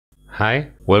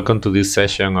Hi, welcome to this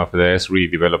session of the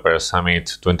Esri Developer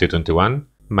Summit 2021.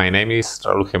 My name is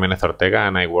Raúl Jiménez Ortega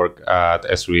and I work at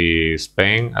Esri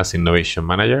Spain as Innovation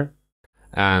Manager.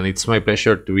 And it's my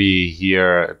pleasure to be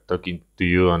here talking to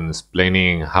you and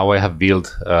explaining how I have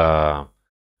built a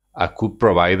koop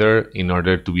provider in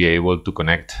order to be able to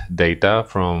connect data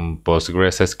from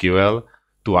PostgreSQL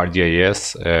to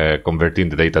ArcGIS, converting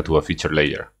the data to a feature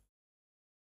layer.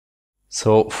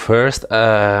 So first,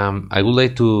 I would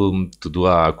like to do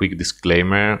a quick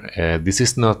disclaimer. This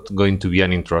is not going to be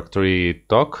an introductory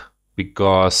talk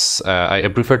because I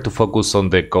prefer to focus on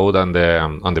the code and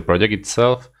on the project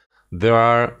itself. There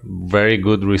are very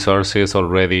good resources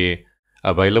already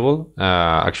available.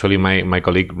 Actually, my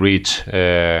colleague Rich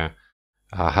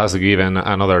has given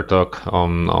another talk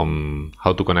on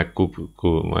how to connect koop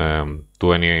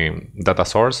to any data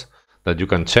source that you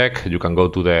can check. You can go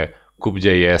to the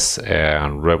koop.js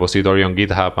repository on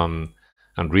GitHub and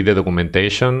read the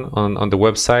documentation on the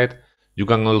website. You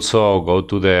can also go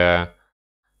to the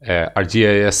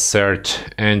ArcGIS search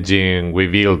engine we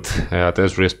built at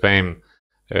Esri Spain,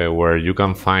 where you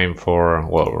can find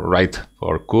write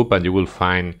for koop, and you will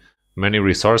find many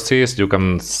resources. You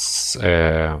can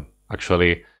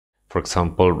actually, for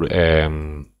example,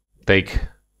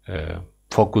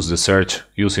 focus the search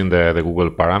using the Google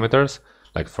parameters.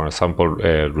 Like, for example,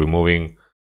 removing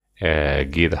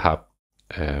GitHub,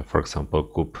 for example,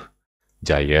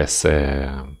 koop.js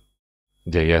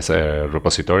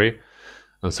repository,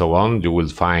 and so on. You will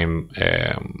find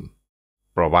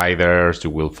providers. You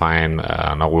will find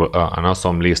an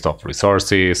awesome list of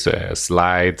resources,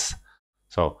 slides.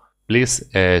 So please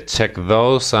check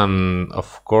those. And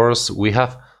of course, we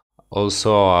have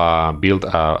also built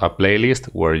a playlist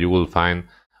where you will find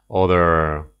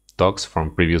other talks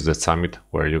from previous summit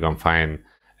where you can find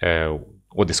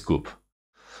what is koop.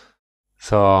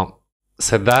 So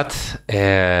said that,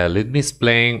 let me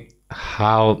explain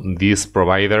how this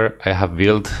provider I have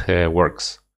built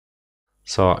works.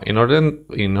 So in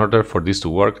order for this to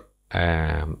work,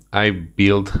 I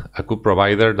built a koop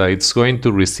provider that it's going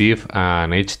to receive an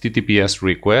HTTPS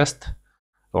request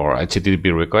or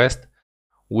HTTP request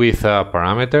with a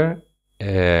parameter.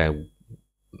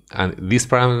 And this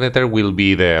parameter will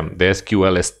be the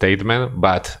SQL statement,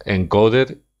 but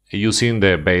encoded using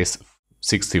the base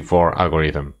 64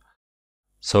 algorithm.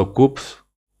 So koop,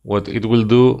 what it will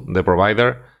do, the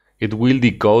provider, it will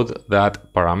decode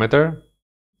that parameter.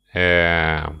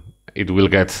 It will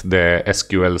get the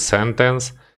SQL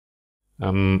sentence.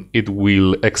 It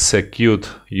will execute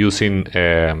using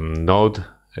Node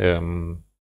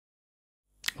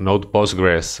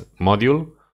Postgres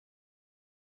module.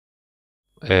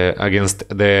 Against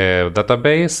the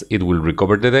database, it will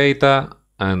recover the data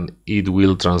and it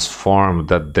will transform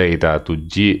that data to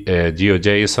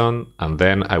GeoJSON, and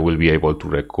then I will be able to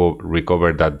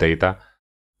recover that data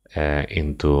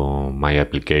into my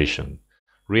application.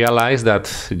 Realize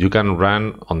that you can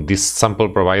run on this sample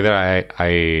provider.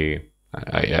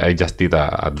 I just did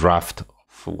a draft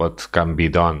of what can be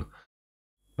done,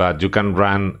 but you can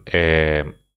run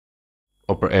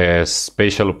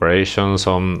spatial operations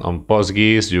on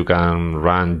PostGIS. You can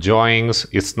run joins.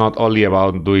 It's not only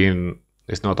about doing an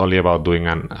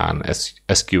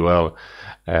SQL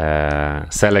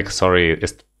select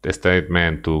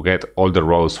statement to get all the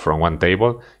rows from one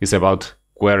table. It's about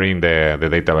querying the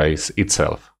database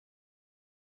itself.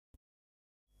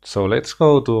 So let's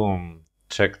go to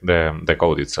check the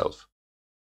code itself.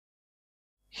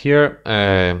 Here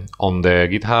on the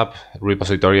GitHub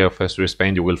repository of Esri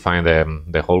Spain, you will find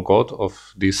the whole code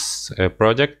of this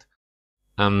project.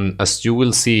 And as you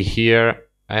will see here,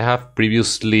 I have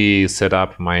previously set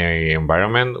up my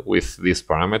environment with these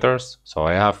parameters. So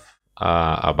I have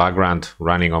a background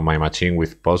running on my machine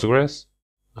with Postgres,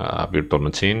 a virtual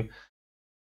machine.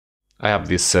 I have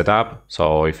this set up.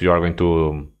 So if you are going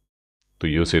to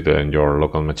use it in your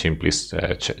local machine, please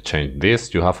change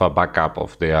this. You have a backup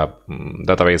of the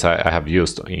database I have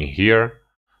used in here.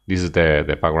 This is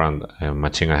the background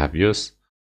machine I have used.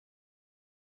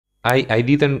 I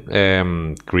didn't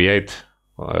create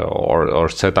or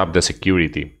set up the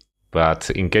security,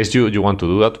 but in case you want to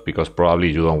do that, because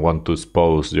probably you don't want to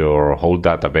expose your whole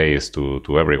database to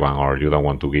everyone, or you don't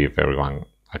want to give everyone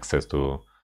access to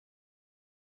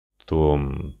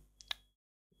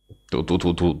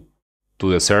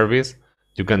the service,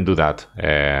 you can do that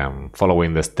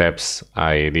following the steps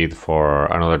I did for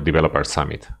another developer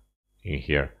summit in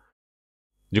here.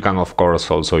 You can, of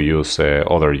course, also use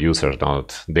other users,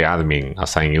 not the admin,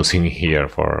 as I'm using here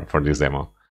for this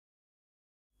demo.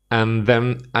 And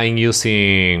then I'm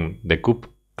using the koop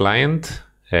client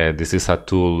This is a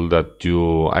tool that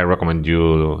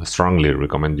I strongly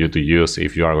recommend you to use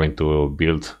if you are going to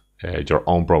build your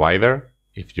own provider,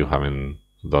 if you haven't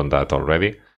done that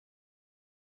already.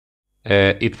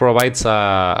 It provides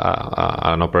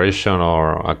an operation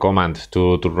or a command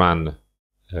to run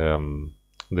the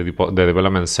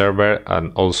development server,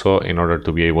 and also in order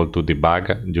to be able to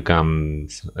debug, you can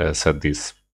set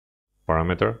this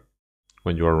parameter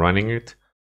when you are running it.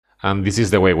 And this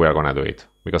is the way we are going to do it,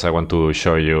 because I want to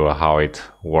show you how it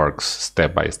works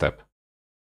step by step.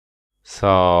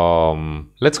 So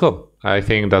let's go. I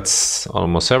think that's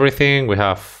almost everything. We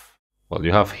have, well,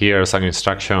 you have here some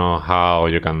instruction on how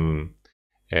you can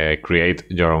create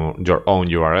your own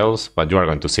URLs, but you are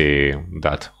going to see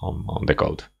that on the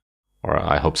code, or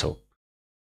I hope so.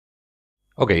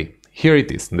 Okay, here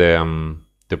it is,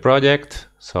 the project.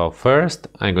 So first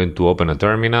I'm going to open a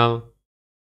terminal,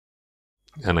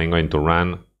 and I'm going to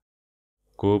run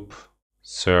koop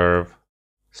serve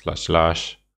 /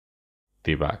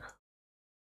 debug.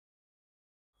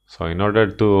 So in order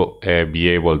to be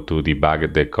able to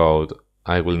debug the code,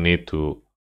 I will need to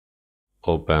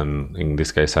open, in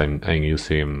this case I'm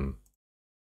using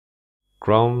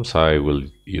Chrome, so I will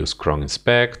use Chrome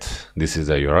inspect. This is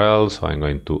the URL, so I'm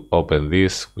going to open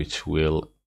this, which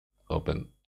will open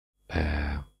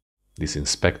this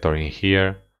inspector in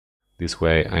here. This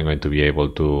way I'm going to be able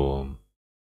to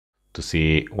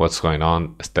see what's going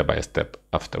on step by step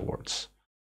afterwards.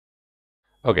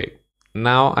 Okay,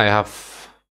 now I have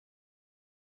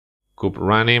koop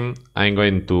running. I'm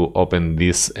going to open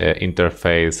this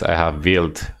interface I have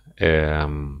built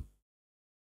in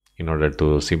order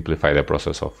to simplify the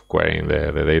process of querying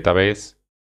the database.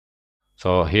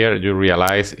 So here you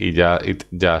realize it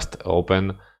just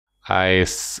opened. I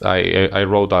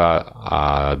wrote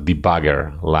a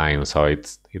debugger line, so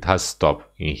it has stopped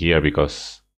in here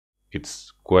because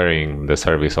it's querying the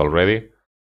service already.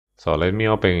 So let me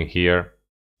open here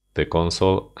the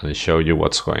console and show you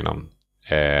what's going on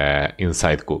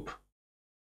inside koop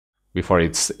before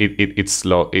it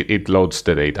loads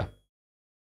the data.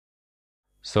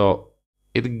 So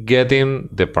it getting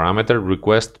the parameter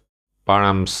request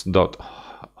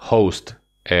params.host.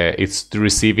 It's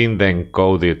receiving the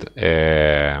encoded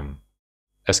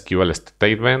SQL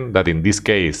statement that in this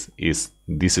case is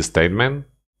this statement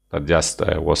that just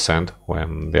was sent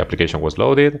when the application was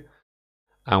loaded.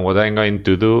 And what I'm going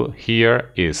to do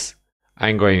here is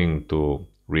I'm going to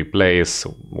replace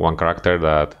one character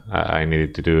that I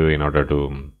needed to do in order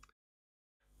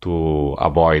to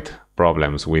avoid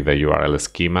problems with the URL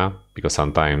schema, because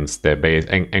sometimes the base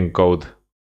the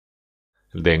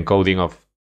encoding of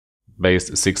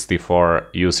base 64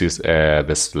 uses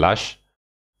the slash.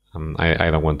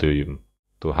 I don't want to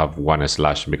have one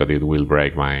slash because it will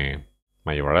break my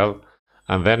URL.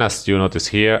 And then, as you notice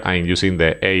here, I'm using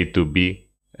the A to B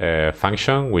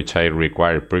function, which I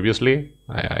required previously.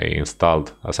 I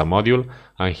installed as a module,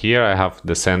 and here I have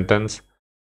the sentence.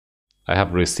 I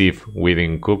have received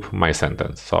within koop my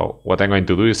sentence. So what I'm going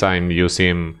to do is I'm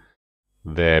using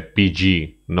the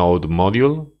PG node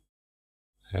module.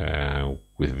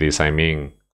 With this I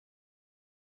mean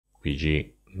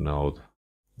PG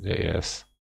node.js.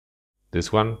 This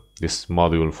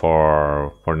module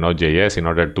for Node.js in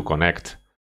order to connect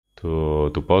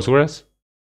to Postgres.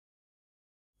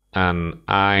 And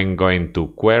I'm going to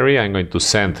query, I'm going to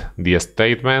send the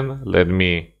statement. Let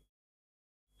me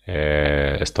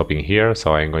stop in here.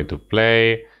 So I'm going to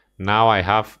play. Now I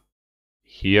have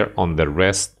here on the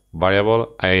rest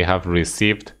variable, I have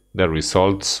received the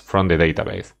results from the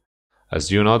database. As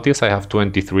you notice, I have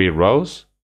 23 rows.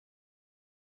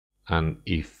 And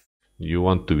if you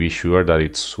want to be sure that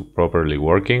it's properly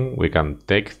working, we can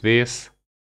take this.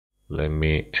 Let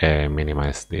me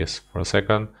minimize this for a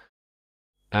second.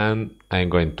 And I'm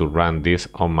going to run this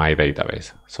on my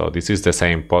database. So this is the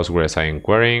same Postgres I'm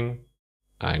querying.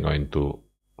 I'm going to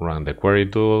run the query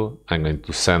tool. I'm going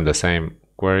to send the same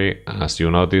query. And as you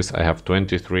notice, I have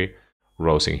 23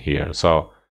 rows in here.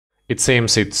 So it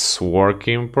seems it's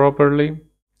working properly,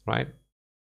 right?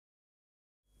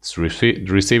 It's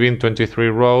receiving 23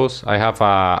 rows. I have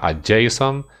a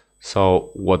JSON.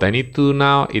 So what I need to do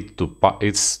now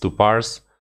is to parse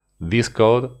this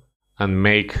code and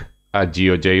make a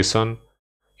GeoJSON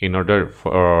in order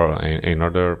for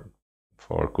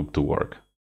koop to work.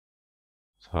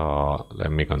 So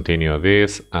let me continue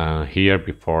this. And here,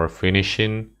 before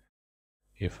finishing,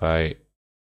 if I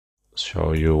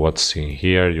show you what's in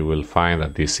here, you will find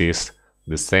that this is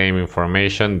the same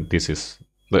information. This is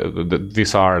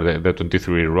these are the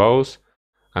 23 rows,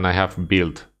 and I have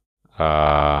built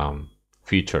a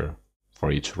feature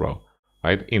for each row.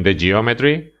 Right in the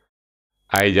geometry,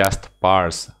 I just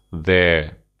parse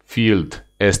the field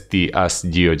st as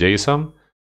GeoJSON.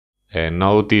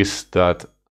 Notice that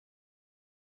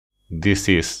this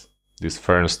is this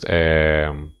first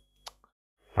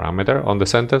parameter on the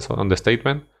sentence, on the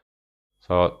statement.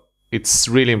 So it's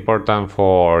really important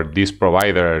for this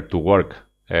provider to work,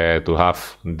 to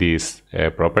have this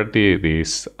property,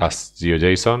 this as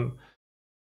GeoJSON.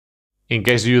 In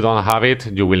case you don't have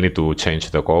it, you will need to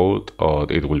change the code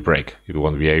or it will break. It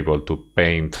won't be able to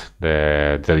paint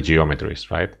the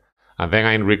geometries, right? And then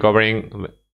I'm recovering,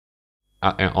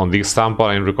 on this sample,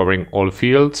 I'm recovering all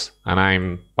fields and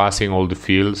I'm passing all the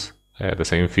fields, the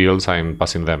same fields, I'm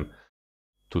passing them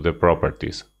to the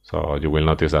properties. So you will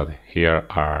notice that here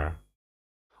are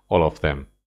all of them.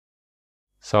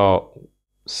 So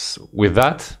with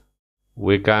that,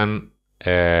 we can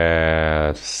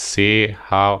see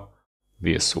how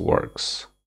this works.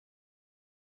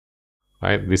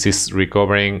 Right? This is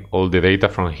recovering all the data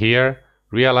from here.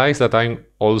 Realize that I'm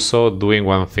also doing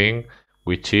one thing,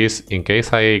 which is in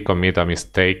case I commit a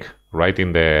mistake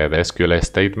writing the SQL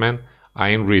statement,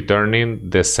 I'm returning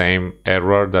the same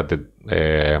error that the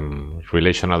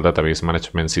relational database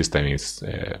management system is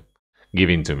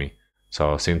giving to me.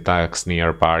 So syntax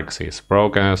near parks is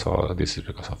broken, so this is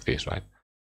because of this, right?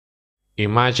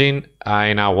 Imagine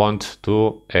I now want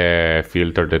to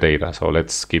filter the data, so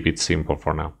let's keep it simple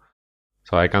for now.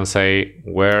 So I can say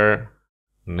where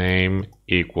name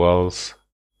equals,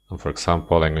 and for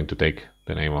example, I'm going to take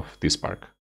the name of this park.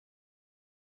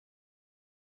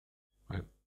 Right.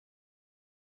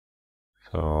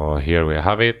 So here we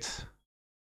have it.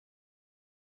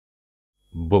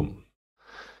 Boom.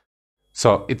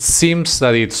 So it seems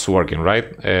that it's working, right?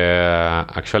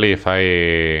 Actually, if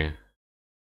I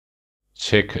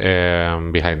check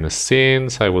behind the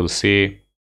scenes, I will see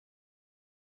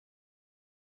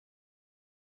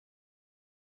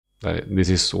that this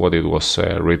is what it was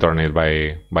returned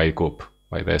by koop,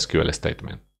 by the SQL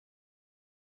statement.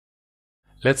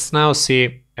 Let's now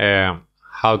see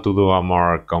how to do a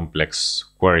more complex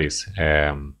queries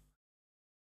in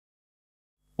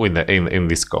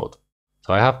this code.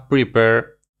 So I have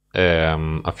prepared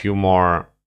a few more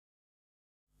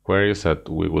queries that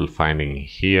we will find in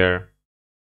here.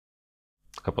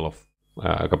 A couple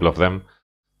of them.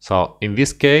 So in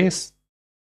this case,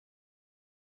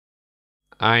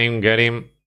 I'm getting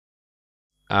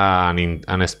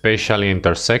an spatial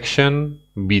intersection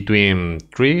between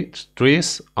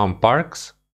trees and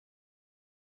parks,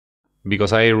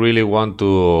 because I really want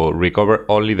to recover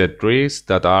only the trees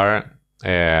that are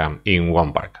in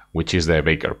one park, which is the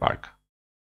Baker Park.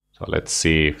 So let's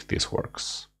see if this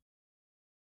works.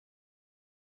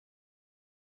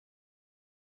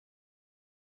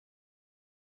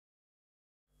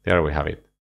 There we have it.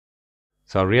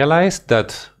 So realize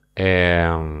that,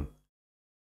 well,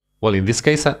 in this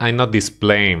case, I'm not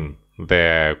displaying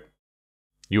the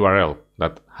URL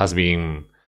that has been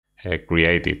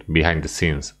created behind the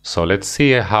scenes. So let's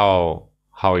see how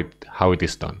it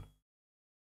is done.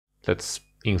 Let's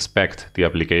inspect the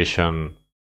application,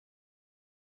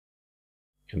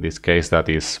 in this case, that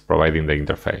is providing the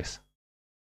interface.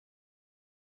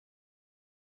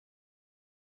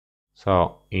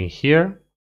 So in here,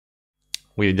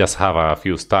 we just have a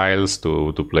few styles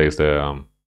to place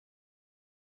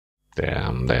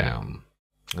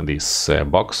this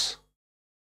box,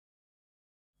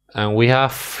 and we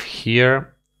have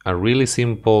here a really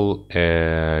simple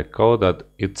code that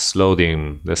it's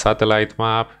loading the satellite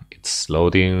map, it's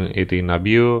loading it in a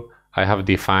view. I have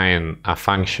defined a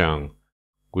function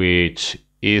which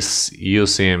is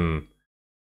using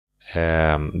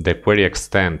the query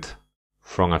extent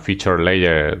from a feature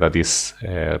layer that is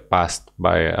passed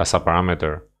as a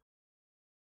parameter.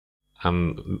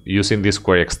 And using this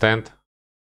query extent,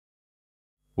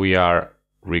 we are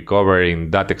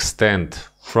recovering that extent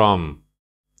from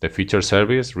the feature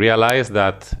service. Realize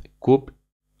that koop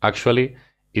actually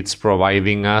it's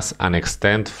providing us an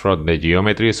extent from the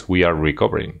geometries we are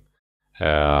recovering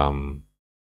by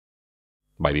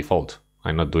default.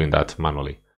 I'm not doing that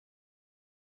manually.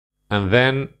 And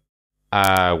then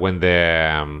when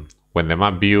the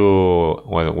map view,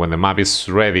 when the map is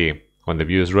ready, when the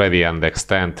view is ready and the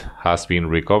extent has been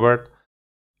recovered,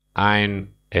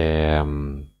 I'm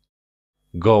I'm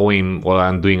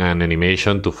doing an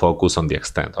animation to focus on the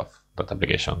extent of that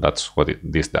application. That's what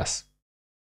this does.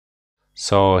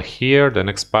 So here the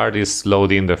next part is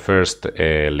loading the first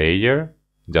layer.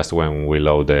 Just when we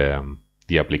load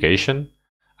the application,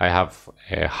 I have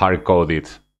hard-coded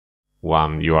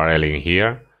one URL in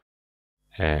here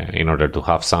in order to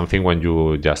have something when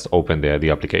you just open the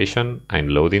application. I'm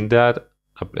loading that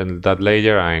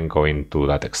layer. I'm going to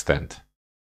that extent.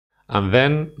 And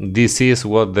then this is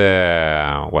what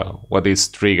what is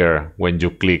triggered when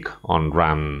you click on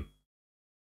run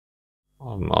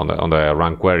on the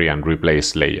run query and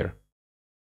replace layer.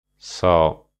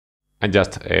 So I'm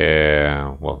just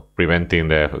preventing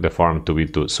the form to be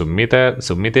submitted.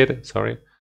 Sorry,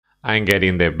 I'm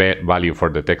getting the value for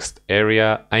the text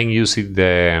area. I'm using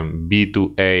the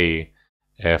B2A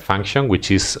function,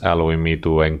 which is allowing me to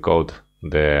encode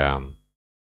the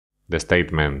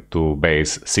statement to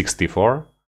base 64.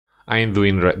 I'm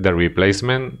doing the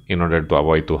replacement in order to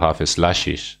avoid to have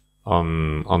slashes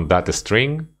on that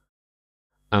string,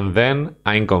 and then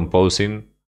I'm composing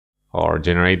or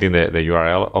generating the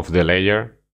URL of the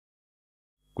layer,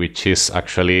 which is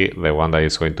actually the one that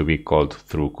is going to be called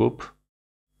through koop.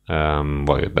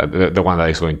 The one that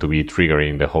is going to be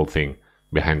triggering the whole thing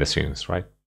behind the scenes, right?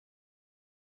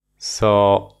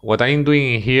 So what I'm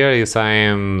doing here is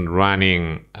I'm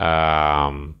running a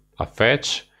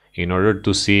fetch in order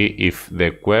to see if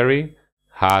the query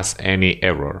has any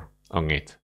error on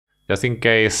it. Just in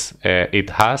case it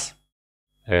has,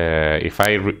 if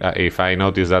I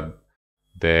notice that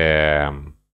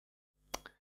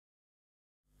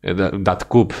that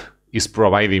koop is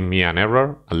providing me an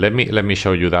error, let me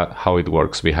show you that how it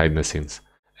works behind the scenes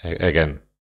again.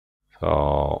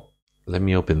 So let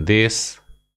me open this.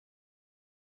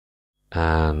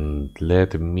 And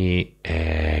let me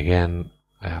again,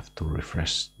 I have to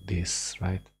refresh this,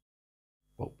 right?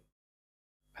 Oh,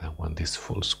 I don't want this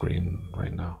full screen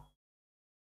right now.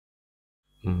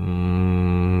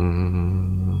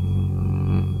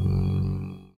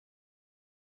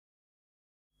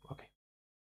 Okay,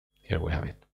 here we have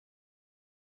it.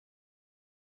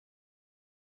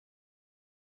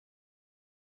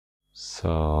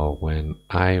 So when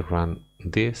I run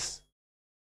this,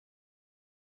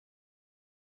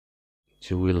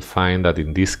 you will find that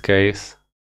in this case,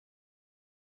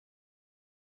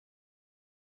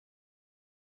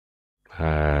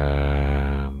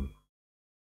 I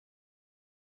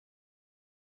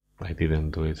didn't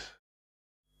do it.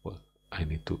 Well, I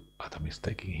need to add a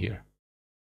mistake in here.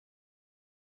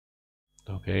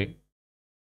 Okay.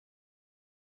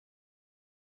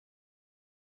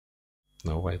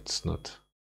 No, it's not.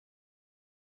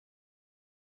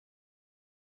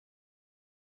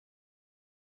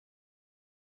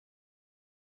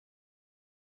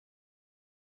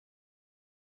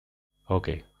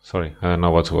 Okay, sorry, I don't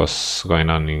know what was going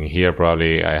on in here.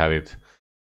 Probably I had it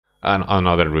on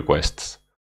other requests.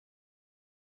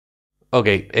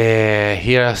 Okay,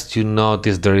 here as you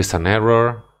notice there is an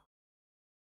error,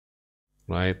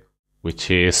 right? Which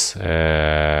is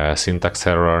syntax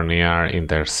error near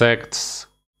intersects,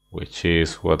 which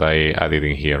is what I added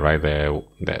in here, right?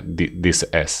 This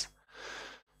S.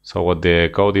 So what the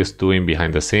code is doing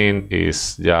behind the scene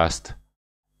is just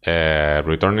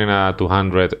returning a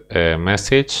 200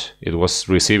 message. It was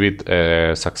received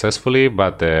successfully,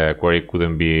 but the query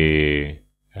couldn't be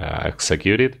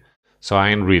executed. So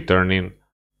I'm returning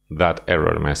that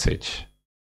error message.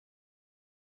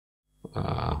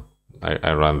 I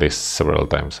ran this several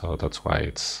times, so that's why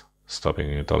it's stopping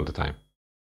it all the time.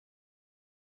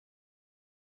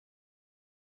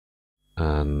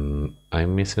 And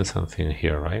I'm missing something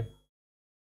here, right?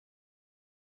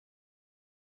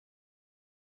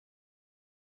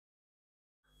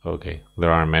 Okay,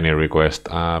 there are many requests.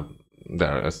 My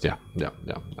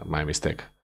mistake.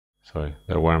 Sorry,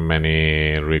 there were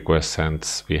many requests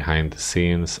sent behind the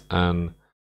scenes, and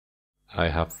I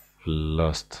have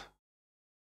lost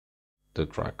the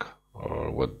track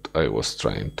or what I was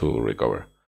trying to recover.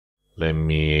 Let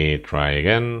me try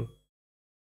again.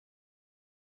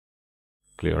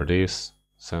 Clear this,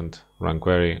 send, run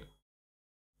query.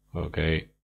 Okay.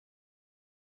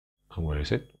 And where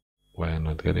is it? Why am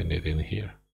I not getting it in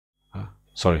here?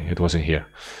 Sorry, it wasn't here.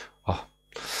 Oh.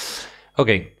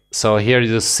 Okay, so here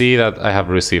you see that I have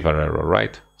received an error,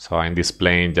 right? So I'm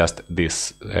displaying just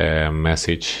this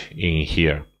message in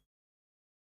here.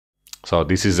 So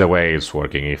this is the way it's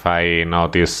working. If I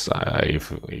notice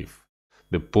if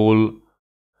the pool,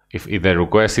 if the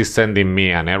request is sending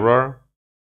me an error,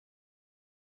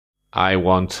 I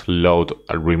won't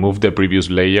remove the previous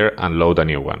layer and load a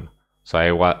new one. So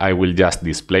I will just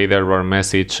display the error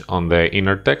message on the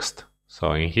inner text.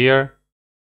 So in here,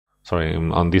 sorry,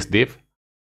 on this div,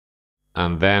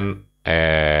 and then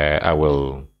I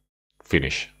will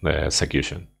finish the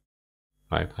execution,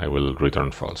 right? I will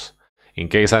return false. In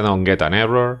case I don't get an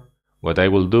error, what I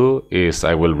will do is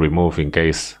I will remove, in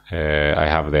case I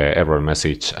have the error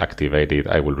message activated,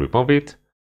 I will remove it.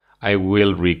 I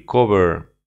will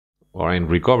recover, or in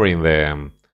recovering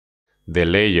the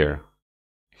layer,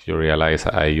 if you realize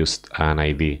I used an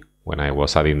ID when I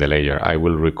was adding the layer. I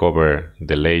will recover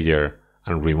the layer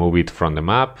and remove it from the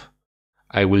map.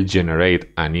 I will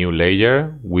generate a new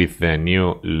layer with the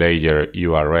new layer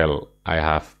URL I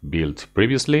have built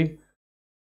previously,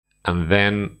 and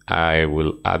then I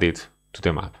will add it to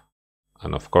the map.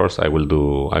 And of course, I will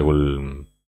do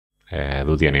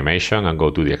the animation and go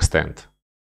to the extent.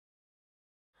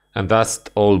 And that's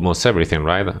almost everything,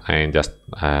 right? I'm just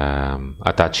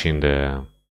attaching the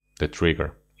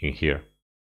trigger in here.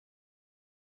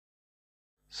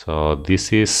 So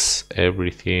this is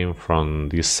everything from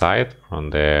this side,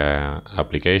 from the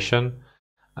application.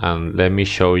 And let me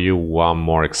show you one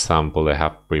more example I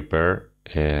have prepared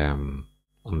on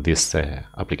this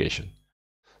application.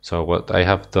 So what I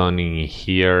have done in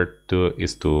here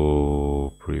is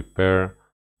to prepare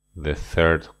the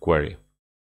third query.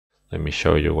 Let me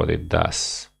show you what it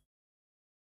does.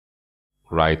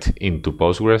 Right into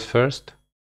Postgres first.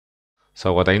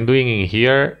 So what I'm doing in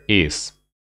here is,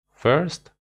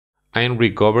 first, I'm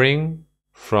recovering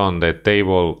from the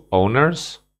table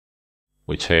owners,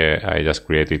 which I just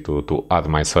created to add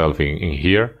myself in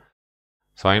here.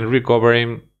 So I'm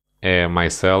recovering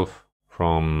myself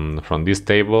from this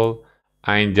table.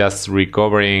 I'm just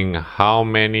recovering how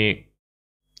many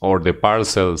or the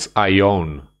parcels I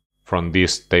own from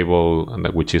this table,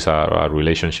 which is a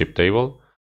relationship table.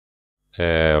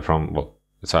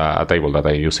 It's a table that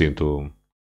I use to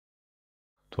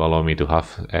allow me to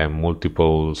have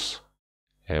multiples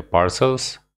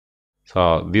parcels.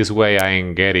 So this way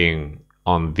I'm getting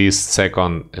on this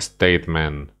second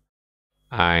statement,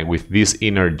 with this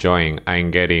inner join,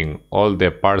 I'm getting all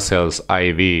the parcels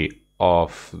ID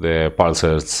of the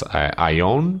parcels I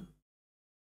own.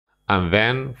 And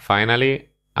then finally,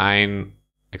 I'm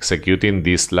executing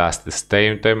this last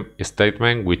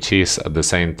statement, which is at the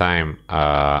same time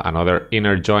another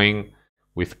inner join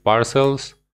with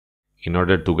parcels in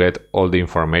order to get all the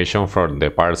information from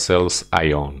the parcels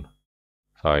I own.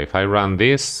 So if I run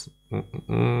this,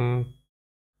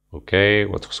 okay,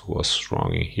 what was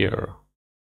wrong in here?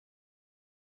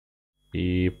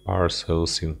 Parcel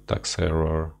syntax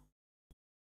error.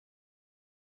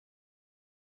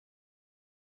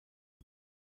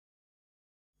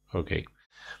 Okay,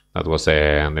 that was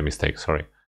the mistake. Sorry,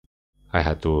 I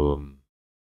had to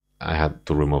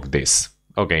remove this.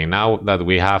 Okay, now that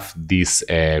we have this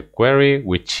query,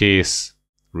 which is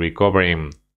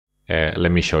recovering,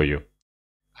 let me show you.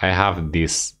 I have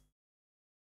this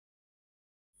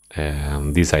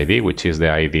ID, which is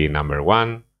the ID number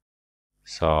 1.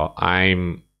 So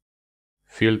I'm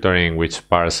filtering which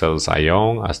parcels I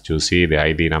own. As you see, the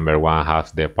ID number 1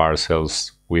 has the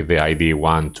parcels with the ID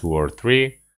 1, 2, or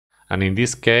 3. And in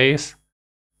this case,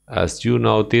 as you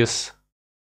notice,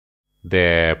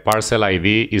 the parcel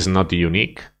ID is not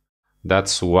unique.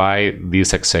 That's why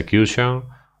this execution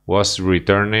was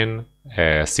returning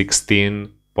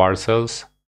 16 parcels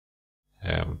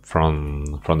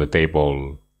from the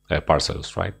table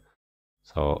parcels, right?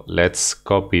 So let's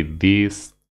copy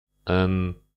this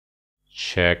and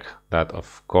check that,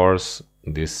 of course,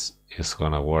 this is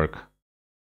gonna work.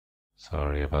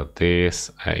 Sorry about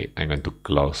this. I'm going to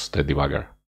close the debugger.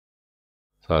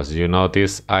 So as you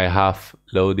notice, I have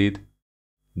loaded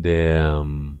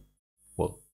the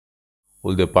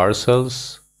all the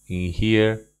parcels in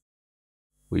here,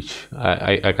 which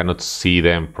I cannot see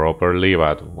them properly,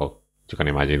 but well, you can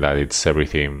imagine that it's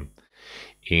everything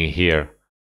in here.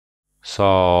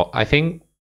 So I think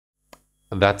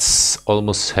that's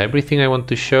almost everything I want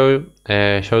to show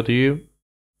to you.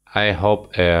 I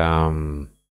hope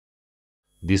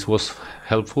this was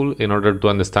helpful in order to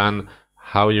understand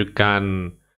how you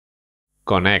can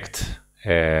connect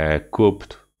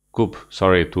koop to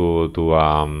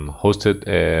hosted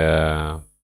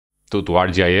to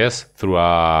ArcGIS through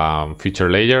a feature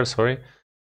layer. Sorry,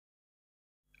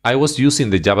 I was using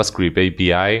the JavaScript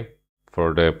API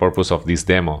for the purpose of this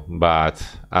demo, but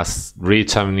as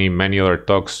Rich and in many other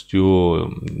talks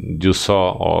you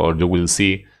saw or you will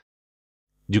see,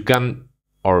 you can,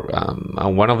 or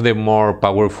one of the more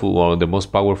powerful or the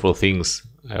most powerful things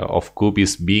of Koop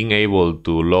is being able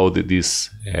to load these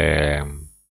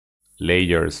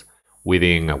layers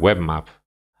within a web map,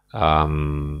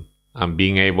 and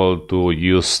being able to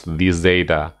use this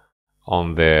data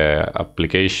on the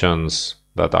applications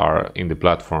that are in the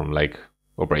platform, like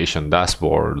operation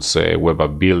dashboards, web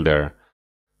app builder.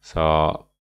 So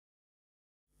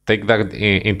take that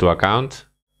into account.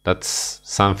 That's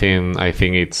something I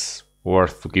think it's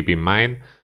worth to keep in mind.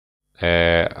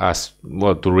 As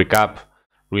well, to recap,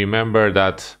 remember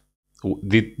that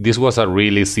this was a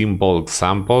really simple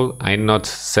example. I'm not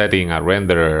setting a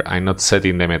renderer, I'm not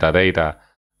setting the metadata,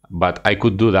 but I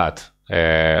could do that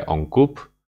on koop.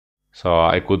 So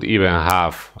I could even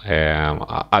have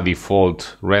a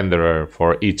default renderer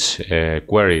for each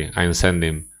query I'm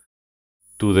sending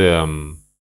to the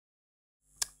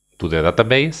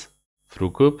database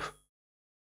through koop.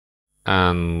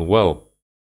 And well,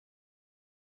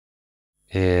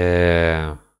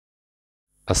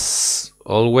 as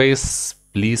always,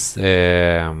 please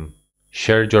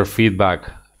share your feedback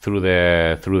through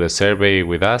the survey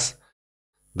with us.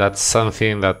 That's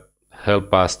something that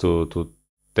helps us to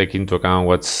take into account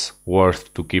what's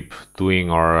worth to keep doing,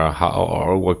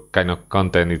 or what kind of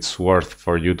content it's worth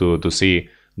for you to see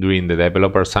during the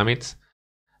developer summits.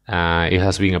 It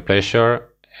has been a pleasure.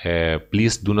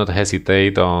 Please do not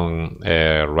hesitate on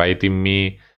writing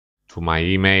me to my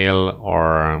email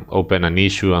or open an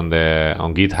issue on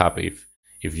GitHub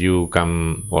if you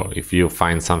can, well, if you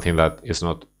find something that is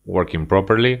not working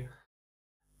properly.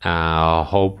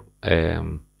 Hope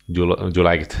you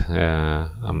liked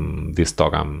this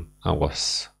talk and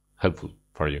was helpful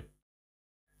for you.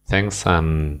 Thanks,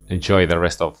 and enjoy the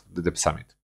rest of the Dev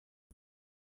Summit.